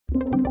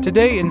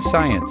Today in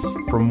Science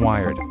from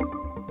Wired.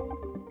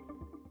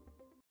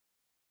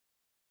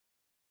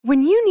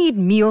 When you need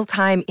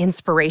mealtime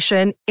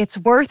inspiration, it's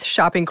worth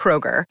shopping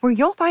Kroger, where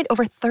you'll find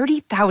over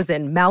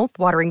 30,000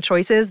 mouth-watering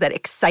choices that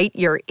excite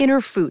your inner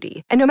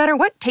foodie. And no matter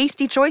what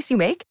tasty choice you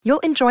make, you'll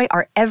enjoy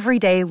our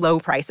everyday low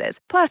prices,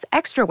 plus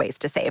extra ways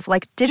to save,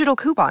 like digital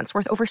coupons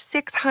worth over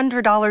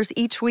 $600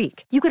 each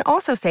week. You can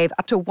also save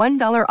up to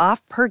 $1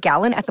 off per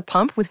gallon at the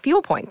pump with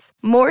fuel points.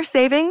 More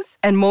savings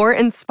and more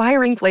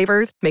inspiring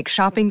flavors make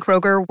shopping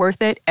Kroger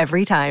worth it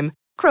every time.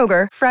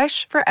 Kroger,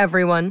 fresh for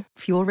everyone.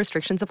 Fuel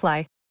restrictions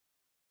apply.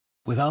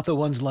 Without the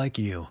ones like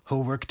you,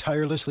 who work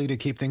tirelessly to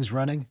keep things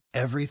running,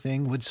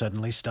 everything would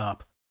suddenly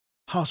stop.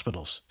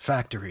 Hospitals,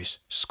 factories,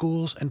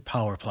 schools, and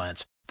power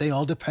plants, they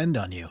all depend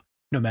on you.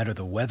 No matter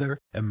the weather,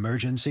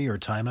 emergency, or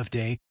time of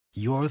day,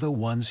 you're the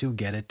ones who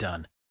get it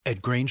done.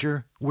 At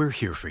Grainger, we're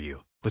here for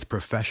you with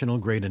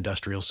professional-grade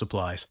industrial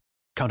supplies.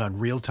 Count on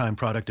real-time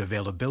product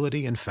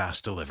availability and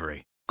fast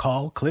delivery.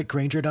 Call, click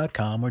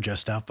Grainger.com, or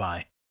just stop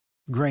by.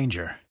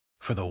 Grainger,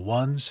 for the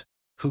ones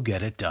who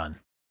get it done.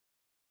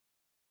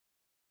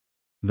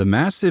 The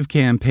massive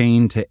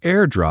campaign to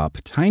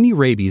airdrop tiny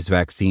rabies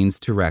vaccines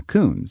to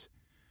raccoons.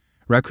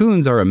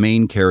 Raccoons are a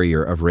main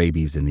carrier of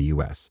rabies in the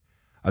U.S.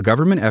 A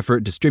government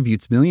effort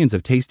distributes millions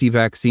of tasty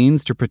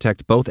vaccines to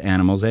protect both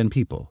animals and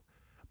people.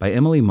 By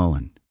Emily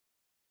Mullen.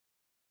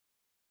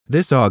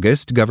 This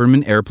August,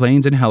 government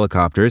airplanes and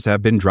helicopters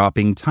have been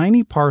dropping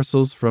tiny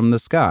parcels from the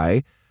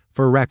sky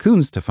for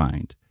raccoons to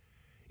find.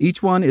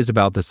 Each one is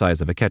about the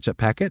size of a ketchup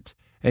packet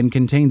and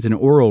contains an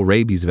oral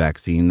rabies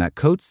vaccine that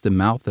coats the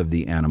mouth of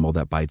the animal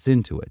that bites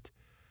into it.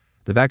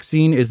 The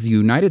vaccine is the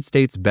United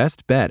States'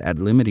 best bet at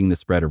limiting the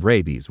spread of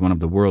rabies, one of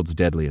the world's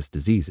deadliest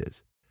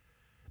diseases.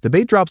 The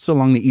bait drops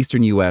along the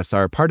eastern U.S.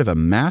 are part of a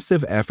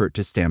massive effort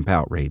to stamp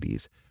out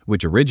rabies,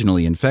 which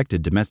originally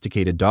infected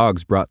domesticated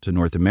dogs brought to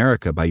North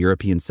America by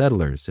European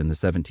settlers in the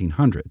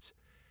 1700s.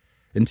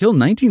 Until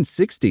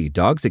 1960,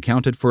 dogs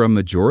accounted for a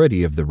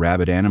majority of the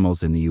rabid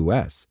animals in the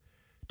U.S.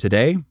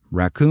 Today,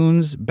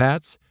 raccoons,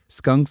 bats,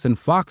 skunks, and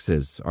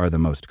foxes are the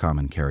most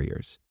common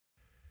carriers.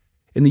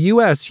 In the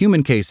U.S.,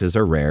 human cases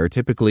are rare.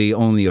 Typically,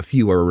 only a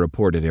few are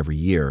reported every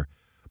year.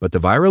 But the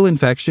viral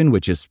infection,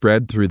 which is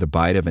spread through the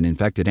bite of an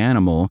infected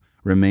animal,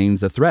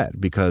 remains a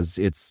threat because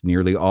it's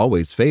nearly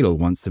always fatal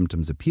once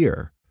symptoms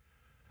appear.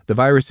 The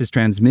virus is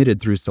transmitted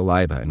through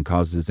saliva and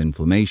causes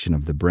inflammation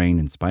of the brain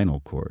and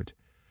spinal cord.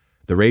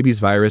 The rabies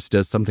virus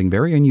does something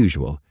very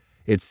unusual.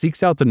 It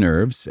seeks out the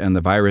nerves, and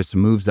the virus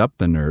moves up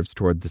the nerves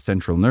toward the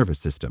central nervous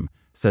system,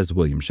 says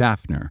William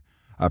Schaffner,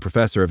 a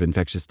professor of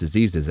infectious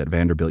diseases at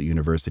Vanderbilt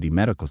University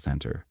Medical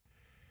Center.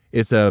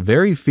 It's a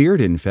very feared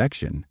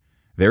infection.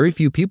 Very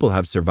few people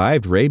have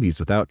survived rabies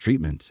without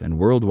treatment, and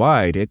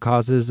worldwide it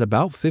causes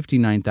about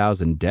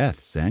 59,000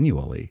 deaths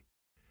annually.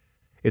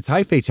 Its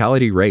high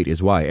fatality rate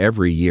is why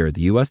every year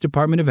the U.S.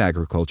 Department of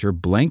Agriculture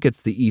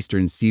blankets the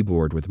eastern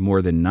seaboard with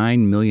more than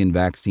 9 million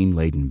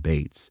vaccine-laden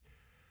baits.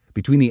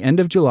 Between the end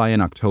of July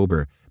and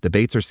October, the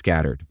baits are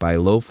scattered by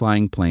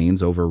low-flying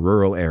planes over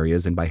rural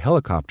areas and by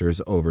helicopters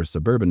over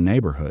suburban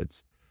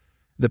neighborhoods.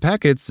 The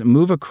packets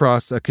move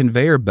across a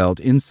conveyor belt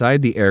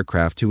inside the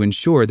aircraft to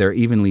ensure they're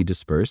evenly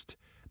dispersed,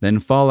 then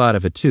fall out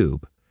of a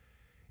tube.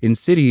 In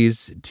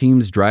cities,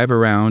 teams drive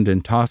around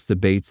and toss the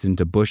baits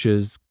into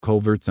bushes,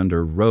 culverts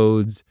under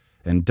roads,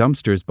 and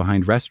dumpsters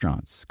behind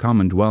restaurants,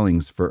 common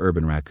dwellings for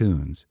urban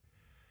raccoons.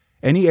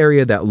 Any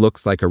area that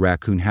looks like a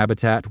raccoon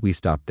habitat, we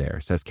stop there,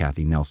 says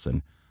Kathy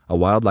Nelson, a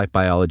wildlife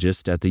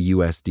biologist at the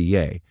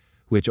USDA,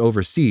 which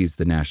oversees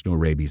the National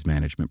Rabies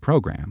Management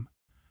Program.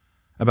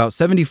 About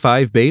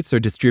 75 baits are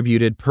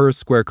distributed per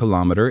square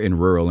kilometer in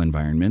rural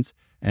environments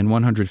and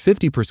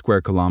 150 per square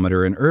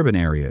kilometer in urban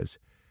areas.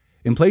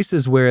 In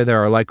places where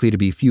there are likely to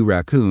be few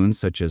raccoons,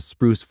 such as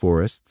spruce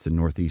forests in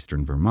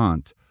northeastern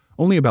Vermont,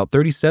 only about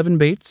 37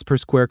 baits per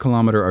square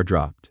kilometer are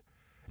dropped.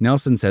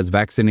 Nelson says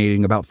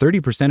vaccinating about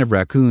 30% of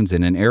raccoons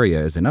in an area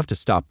is enough to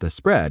stop the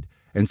spread,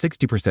 and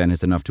 60%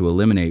 is enough to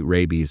eliminate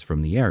rabies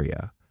from the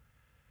area.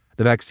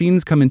 The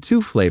vaccines come in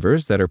 2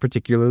 flavors that are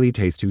particularly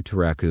tasty to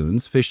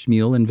raccoons, fish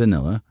meal and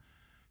vanilla.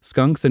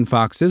 Skunks and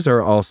foxes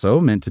are also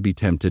meant to be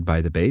tempted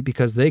by the bait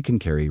because they can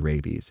carry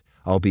rabies,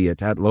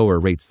 albeit at lower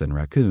rates than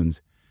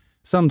raccoons.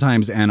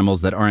 Sometimes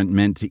animals that aren't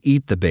meant to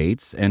eat the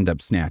baits end up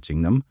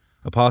snatching them.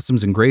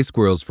 Opossums and gray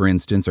squirrels, for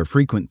instance, are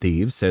frequent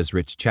thieves, says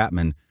Rich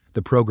Chapman,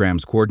 the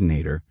program's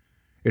coordinator.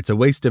 It's a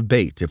waste of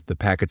bait if the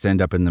packets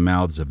end up in the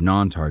mouths of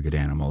non-target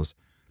animals,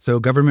 so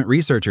government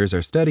researchers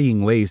are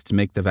studying ways to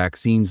make the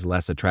vaccines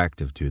less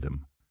attractive to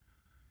them.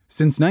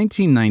 Since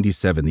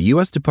 1997, the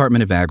U.S.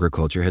 Department of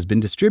Agriculture has been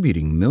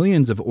distributing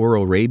millions of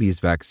oral rabies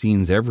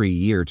vaccines every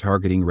year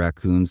targeting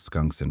raccoons,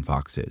 skunks, and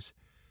foxes.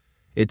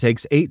 It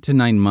takes 8 to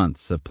 9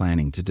 months of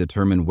planning to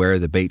determine where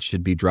the bait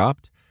should be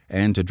dropped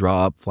and to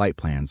draw up flight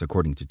plans,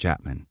 according to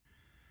Chapman.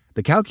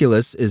 The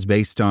calculus is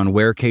based on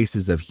where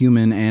cases of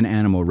human and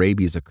animal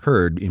rabies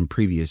occurred in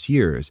previous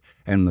years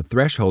and the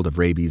threshold of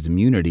rabies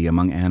immunity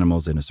among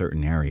animals in a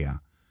certain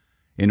area.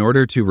 In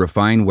order to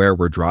refine where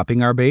we're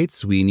dropping our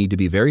baits, we need to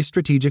be very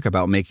strategic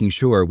about making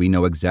sure we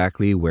know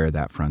exactly where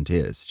that front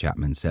is,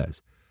 Chapman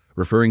says,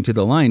 referring to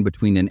the line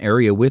between an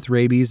area with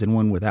rabies and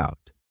one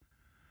without.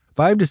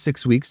 5 to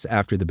 6 weeks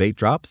after the bait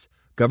drops,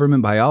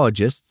 government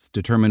biologists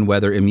determine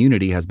whether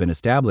immunity has been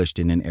established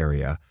in an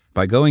area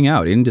by going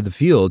out into the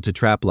field to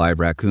trap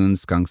live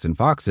raccoons, skunks, and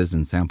foxes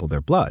and sample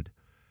their blood.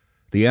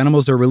 The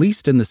animals are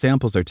released and the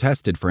samples are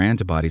tested for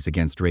antibodies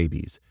against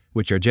rabies,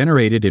 which are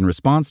generated in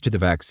response to the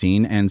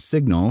vaccine and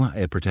signal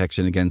a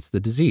protection against the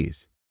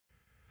disease.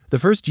 The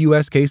first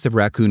U.S. case of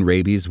raccoon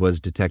rabies was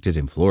detected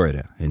in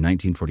Florida in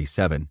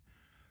 1947.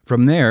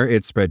 From there,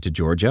 it spread to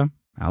Georgia,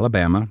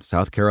 Alabama,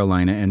 South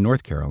Carolina, and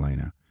North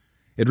Carolina.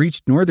 It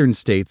reached northern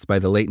states by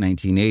the late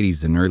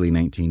 1980s and early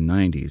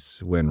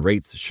 1990s, when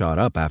rates shot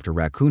up after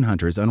raccoon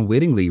hunters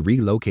unwittingly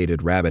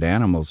relocated rabid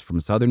animals from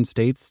southern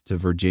states to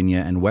Virginia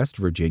and West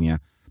Virginia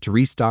to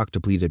restock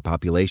depleted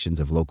populations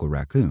of local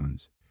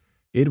raccoons.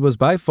 It was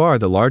by far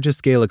the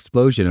largest-scale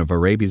explosion of a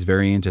rabies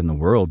variant in the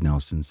world,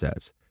 Nelson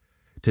says.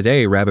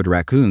 Today, rabid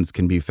raccoons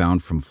can be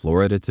found from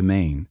Florida to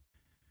Maine.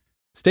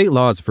 State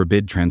laws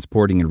forbid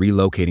transporting and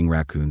relocating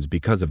raccoons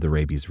because of the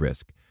rabies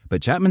risk,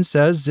 but Chapman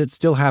says it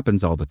still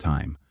happens all the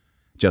time.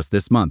 Just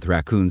this month,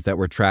 raccoons that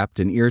were trapped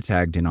and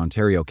ear-tagged in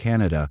Ontario,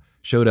 Canada,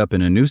 showed up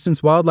in a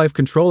nuisance wildlife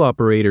control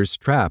operator's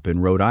trap in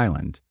Rhode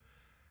Island.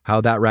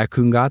 How that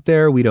raccoon got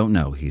there, we don't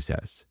know, he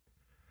says.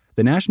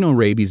 The National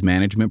Rabies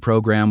Management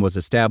Program was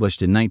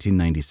established in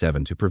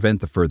 1997 to prevent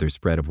the further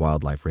spread of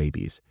wildlife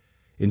rabies.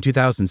 In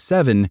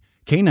 2007,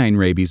 canine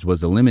rabies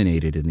was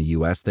eliminated in the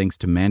U.S. thanks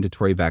to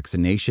mandatory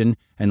vaccination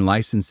and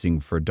licensing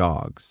for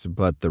dogs,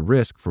 but the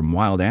risk from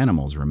wild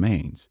animals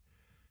remains.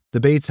 The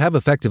baits have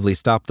effectively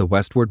stopped the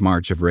westward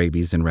march of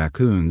rabies in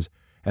raccoons,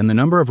 and the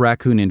number of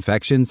raccoon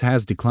infections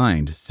has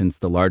declined since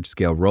the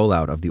large-scale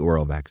rollout of the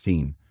oral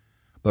vaccine.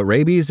 But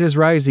rabies is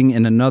rising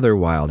in another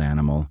wild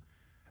animal,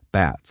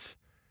 bats.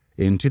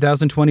 In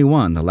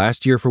 2021, the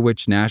last year for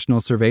which national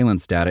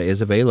surveillance data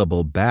is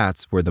available,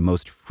 bats were the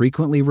most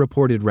frequently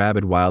reported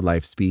rabid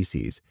wildlife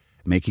species,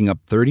 making up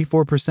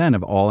 34%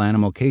 of all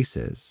animal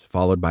cases,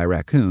 followed by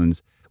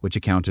raccoons, which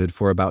accounted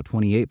for about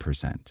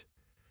 28%.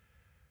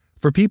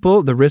 For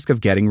people, the risk of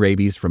getting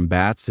rabies from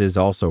bats is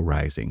also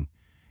rising.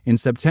 In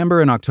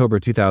September and October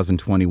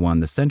 2021,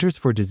 the Centers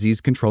for Disease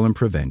Control and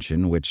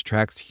Prevention, which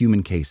tracks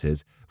human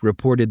cases,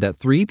 reported that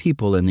 3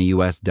 people in the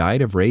U.S.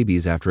 died of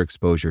rabies after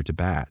exposure to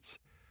bats.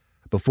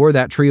 Before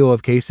that trio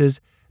of cases,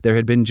 there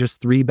had been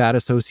just 3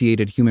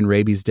 bat-associated human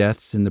rabies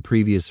deaths in the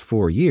previous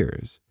 4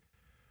 years.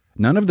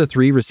 None of the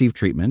 3 received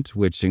treatment,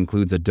 which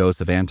includes a dose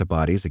of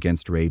antibodies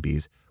against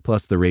rabies,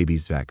 plus the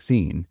rabies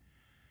vaccine.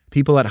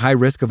 People at high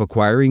risk of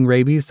acquiring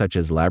rabies, such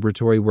as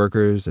laboratory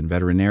workers and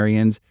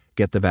veterinarians,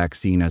 get the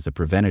vaccine as a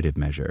preventative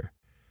measure.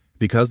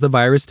 Because the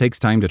virus takes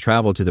time to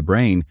travel to the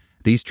brain,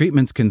 these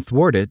treatments can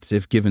thwart it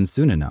if given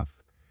soon enough.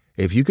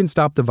 If you can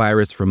stop the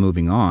virus from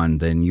moving on,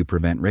 then you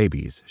prevent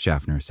rabies,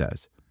 Schaffner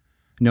says.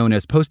 Known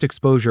as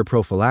post-exposure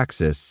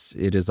prophylaxis,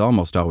 it is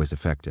almost always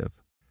effective.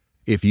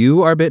 If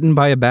you are bitten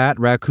by a bat,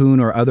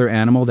 raccoon, or other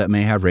animal that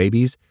may have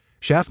rabies,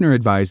 Schaffner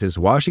advises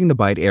washing the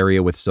bite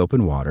area with soap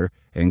and water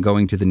and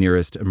going to the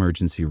nearest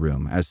emergency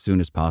room as soon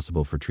as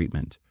possible for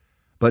treatment.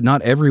 But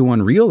not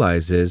everyone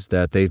realizes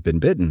that they've been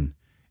bitten.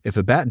 If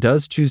a bat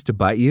does choose to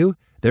bite you,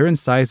 their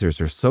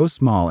incisors are so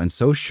small and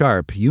so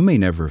sharp you may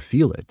never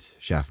feel it,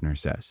 Schaffner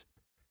says.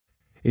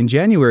 In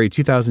January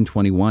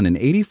 2021, an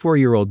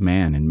 84-year-old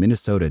man in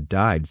Minnesota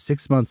died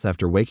 6 months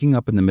after waking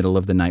up in the middle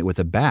of the night with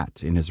a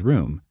bat in his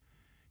room.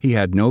 He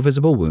had no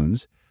visible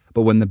wounds,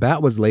 but when the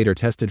bat was later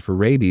tested for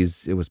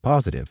rabies, it was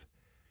positive.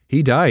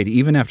 He died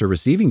even after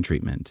receiving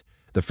treatment,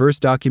 the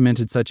first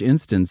documented such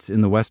instance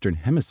in the Western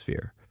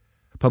Hemisphere.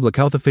 Public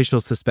health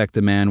officials suspect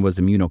the man was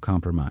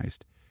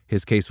immunocompromised.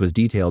 His case was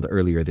detailed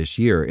earlier this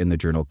year in the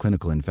journal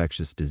Clinical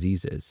Infectious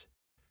Diseases.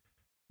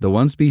 The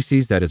one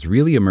species that is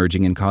really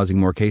emerging and causing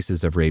more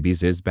cases of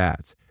rabies is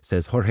bats,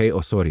 says Jorge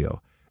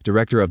Osorio,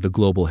 director of the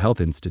Global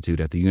Health Institute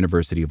at the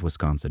University of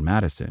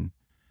Wisconsin-Madison.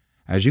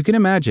 As you can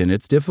imagine,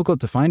 it's difficult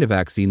to find a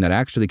vaccine that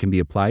actually can be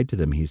applied to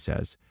them, he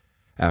says.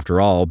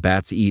 After all,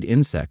 bats eat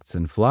insects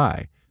and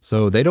fly,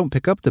 so they don't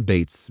pick up the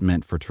baits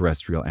meant for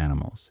terrestrial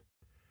animals.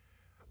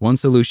 One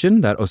solution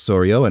that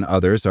Osorio and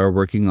others are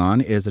working on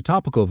is a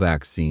topical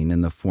vaccine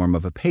in the form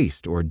of a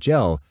paste or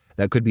gel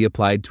that could be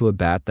applied to a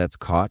bat that's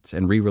caught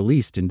and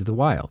re-released into the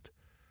wild.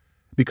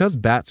 Because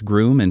bats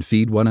groom and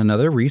feed one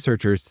another,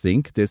 researchers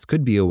think this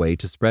could be a way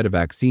to spread a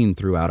vaccine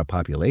throughout a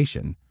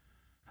population.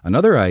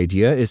 Another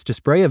idea is to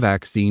spray a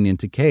vaccine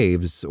into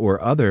caves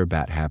or other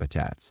bat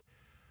habitats,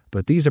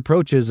 but these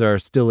approaches are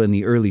still in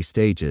the early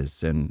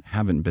stages and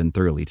haven't been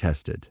thoroughly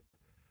tested.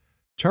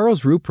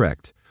 Charles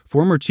Ruprecht,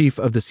 former chief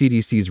of the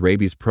CDC's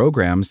rabies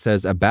program,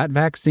 says a bat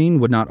vaccine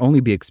would not only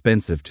be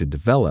expensive to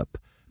develop,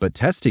 but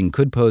testing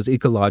could pose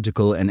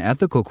ecological and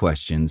ethical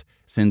questions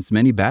since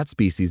many bat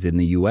species in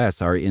the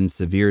U.S. are in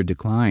severe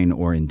decline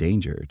or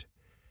endangered.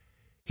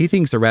 He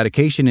thinks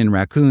eradication in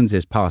raccoons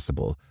is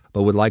possible,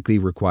 but would likely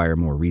require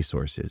more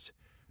resources.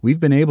 We've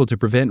been able to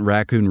prevent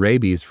raccoon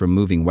rabies from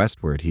moving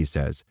westward, he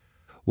says.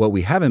 What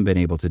we haven't been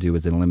able to do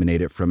is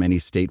eliminate it from any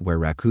state where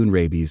raccoon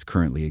rabies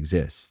currently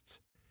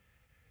exists.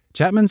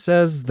 Chapman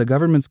says the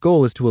government's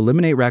goal is to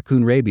eliminate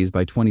raccoon rabies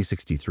by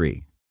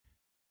 2063.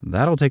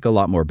 That'll take a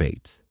lot more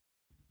bait.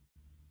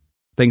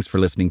 Thanks for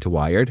listening to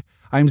Wired.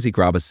 I'm Zeke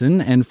Robison,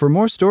 and for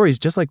more stories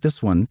just like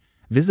this one,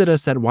 visit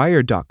us at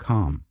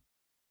wired.com.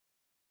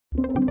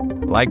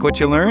 Like what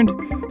you learned?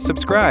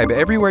 Subscribe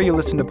everywhere you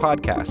listen to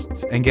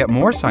podcasts and get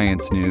more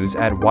science news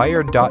at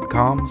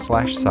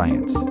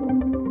wired.com/science.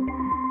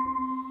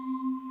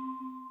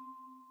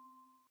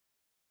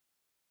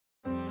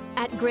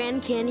 At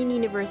Grand Canyon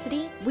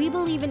University, we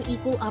believe in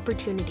equal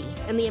opportunity,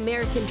 and the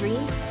American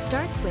dream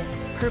starts with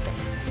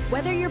purpose.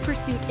 Whether your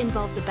pursuit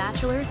involves a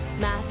bachelor's,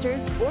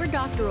 master's, or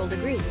doctoral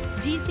degree,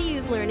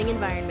 GCU's learning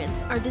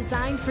environments are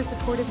designed for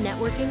supportive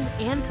networking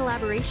and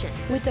collaboration.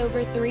 With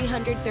over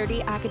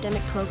 330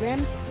 academic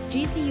programs,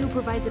 GCU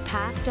provides a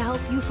path to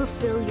help you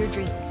fulfill your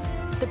dreams.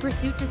 The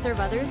pursuit to serve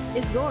others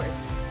is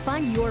yours.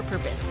 Find your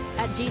purpose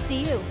at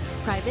GCU.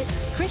 Private,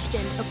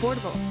 Christian,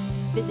 affordable.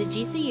 Visit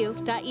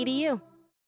gcu.edu.